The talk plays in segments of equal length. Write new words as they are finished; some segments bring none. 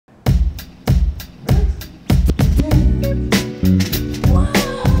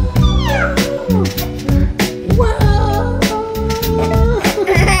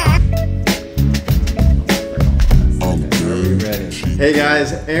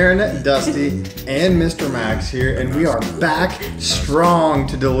guys, Aaron, Dusty, and Mr. Max here, and we are back strong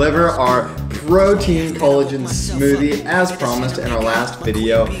to deliver our protein collagen smoothie as promised in our last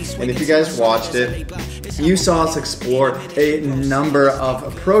video. And if you guys watched it, you saw us explore a number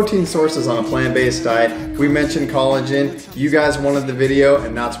of protein sources on a plant-based diet. We mentioned collagen. You guys wanted the video,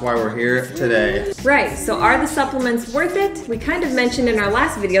 and that's why we're here today. Right, so are the supplements worth it? We kind of mentioned in our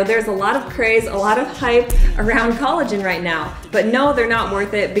last video, there's a lot of craze, a lot of hype around collagen right now. But no, they're not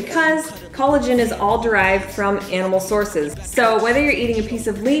worth it because collagen is all derived from animal sources. So whether you're eating a piece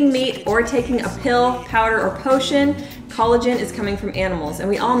of lean meat or taking a pill, powder, or potion, collagen is coming from animals. And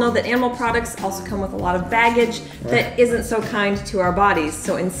we all know that animal products also come with a lot of baggage that isn't so kind to our bodies.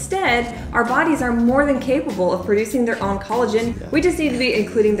 So instead, our bodies are more than capable of producing their own collagen. We just need to be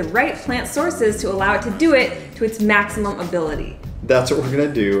including the right plant sources to allow it to do it to its maximum ability. That's what we're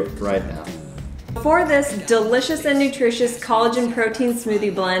gonna do right now. For this delicious and nutritious collagen protein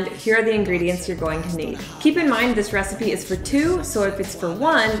smoothie blend, here are the ingredients you're going to need. Keep in mind this recipe is for 2, so if it's for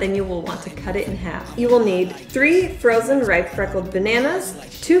 1, then you will want to cut it in half. You will need 3 frozen ripe freckled bananas,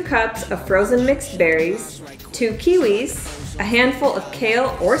 2 cups of frozen mixed berries, 2 kiwis, a handful of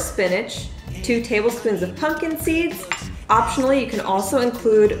kale or spinach, 2 tablespoons of pumpkin seeds. Optionally, you can also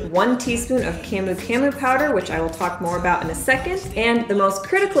include 1 teaspoon of camu powder, which I will talk more about in a second. And the most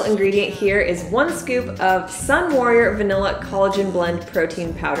critical ingredient here is 1 scoop of Sun Warrior Vanilla Collagen Blend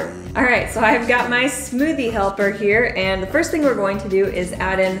Protein Powder. All right, so I've got my smoothie helper here, and the first thing we're going to do is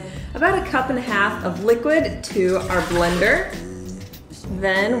add in about 1.5 cups of liquid to our blender.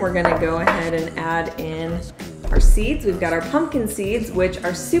 Then we're gonna go ahead and add in our seeds. We've got our pumpkin seeds, which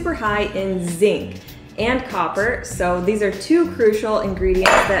are super high in zinc and copper, so these are 2 crucial ingredients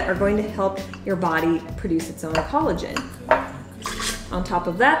that are going to help your body produce its own collagen. On top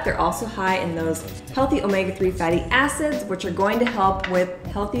of that, they're also high in those healthy omega-3 fatty acids, which are going to help with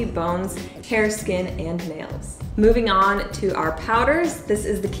healthy bones, hair, skin, and nails. Moving on to our powders, this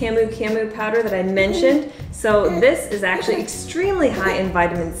is the camu powder that I mentioned. So this is actually extremely high in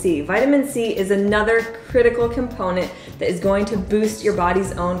vitamin C. Vitamin C is another critical component that is going to boost your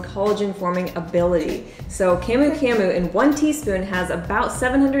body's own collagen forming ability. So camu in 1 teaspoon has about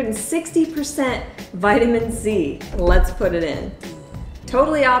 760% vitamin C. Let's put it in.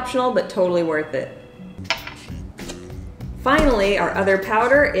 Totally optional, but totally worth it. Finally, our other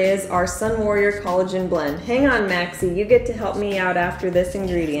powder is our Sun Warrior Collagen Blend. Hang on, Maxie, you get to help me out after this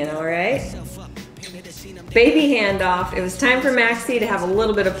ingredient, all right? Baby handoff. It was time for Maxie to have a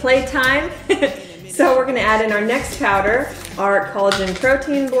little bit of playtime. So we're gonna add in our next powder, our Collagen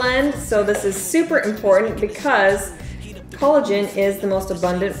Protein Blend. So this is super important because collagen is the most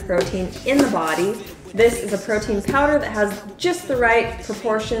abundant protein in the body. This is a protein powder that has just the right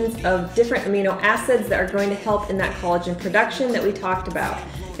proportions of different amino acids that are going to help in that collagen production that we talked about.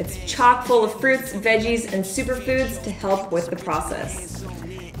 It's chock full of fruits, veggies, and superfoods to help with the process.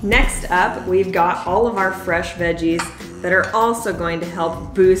 Next up, we've got all of our fresh veggies that are also going to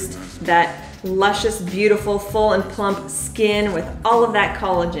help boost that luscious, beautiful, full and plump skin with all of that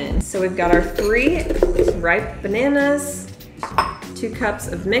collagen. So we've got our 3 ripe bananas, 2 cups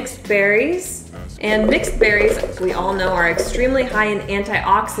of mixed berries, and mixed berries, we all know, are extremely high in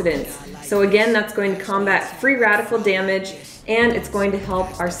antioxidants. So again, that's going to combat free radical damage, and it's going to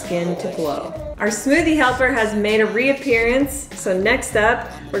help our skin to glow. Our smoothie helper has made a reappearance. So next up,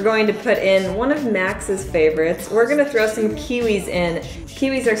 we're going to put in one of Max's favorites. We're gonna throw some kiwis in.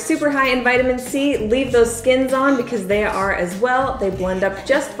 Kiwis are super high in vitamin C. Leave those skins on because they are as well. They blend up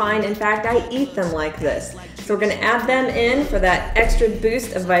just fine. In fact, I eat them like this. So we're gonna add them in for that extra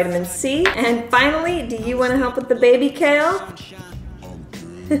boost of vitamin C. And finally, do you wanna help with the baby kale?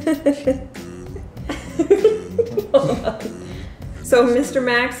 Hold on. So Mr.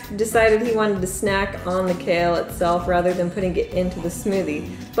 Max decided he wanted to snack on the kale itself rather than putting it into the smoothie.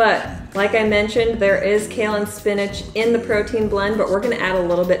 But like I mentioned, there is kale and spinach in the protein blend, but we're gonna add a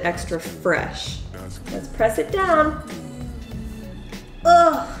little bit extra fresh. Let's press it down.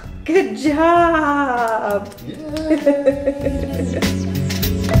 Oh, good job.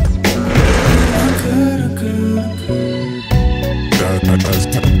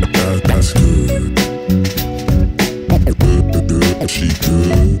 That's good. She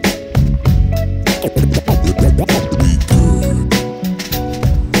good. We good.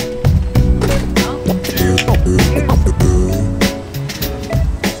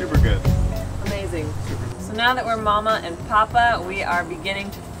 Super good. Amazing. So now that we're mama and papa, we are beginning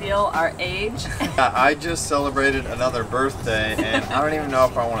to feel our age. I just celebrated another birthday, and I don't even know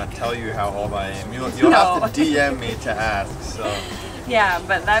if I want to tell you how old I am. You'll No. have to DM me to ask. So Yeah,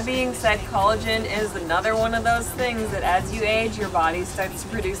 but that being said, collagen is another one of those things that as you age, your body starts to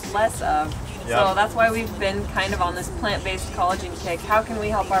produce less of. Yep. So that's why we've been kind of on this plant-based collagen kick. How can we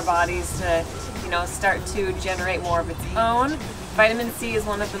help our bodies to, start to generate more of its own? Vitamin C is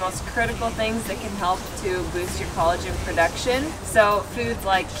one of the most critical things that can help to boost your collagen production. So foods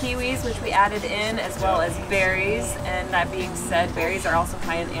like kiwis, which we added in, as well as berries. And that being said, berries are also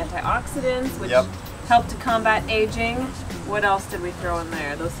high in antioxidants, which help to combat aging. What else did we throw in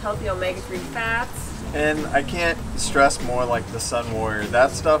there? Those healthy omega-3 fats. And I can't stress more like the Sun Warrior.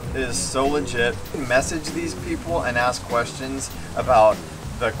 That stuff is so legit. Message these people and ask questions about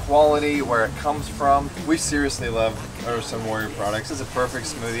the quality, where it comes from. We seriously love our Sun Warrior products. It's a perfect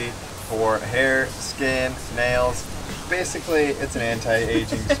smoothie for hair, skin, nails. Basically, it's an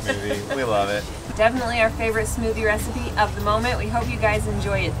anti-aging smoothie. We love it. Definitely our favorite smoothie recipe of the moment. We hope you guys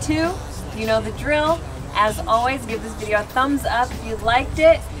enjoy it too. You know the drill. As always, give this video a thumbs up if you liked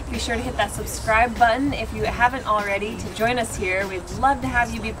it. Be sure to hit that subscribe button if you haven't already to join us here. We'd love to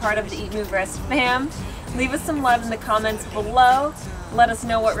have you be part of the EatMoveRest fam. Leave us some love in the comments below. Let us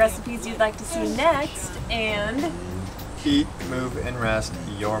know what recipes you'd like to see next, and eat, move, and rest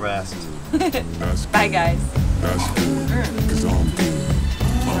your best. Bye guys. That's good, 'cause I'm good.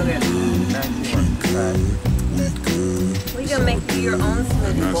 We're gonna make you your own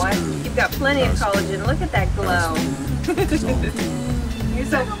smoothie, boy. You've got plenty of collagen. Look at that glow. You're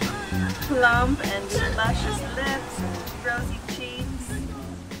so plump and luscious lips and rosy cheeks.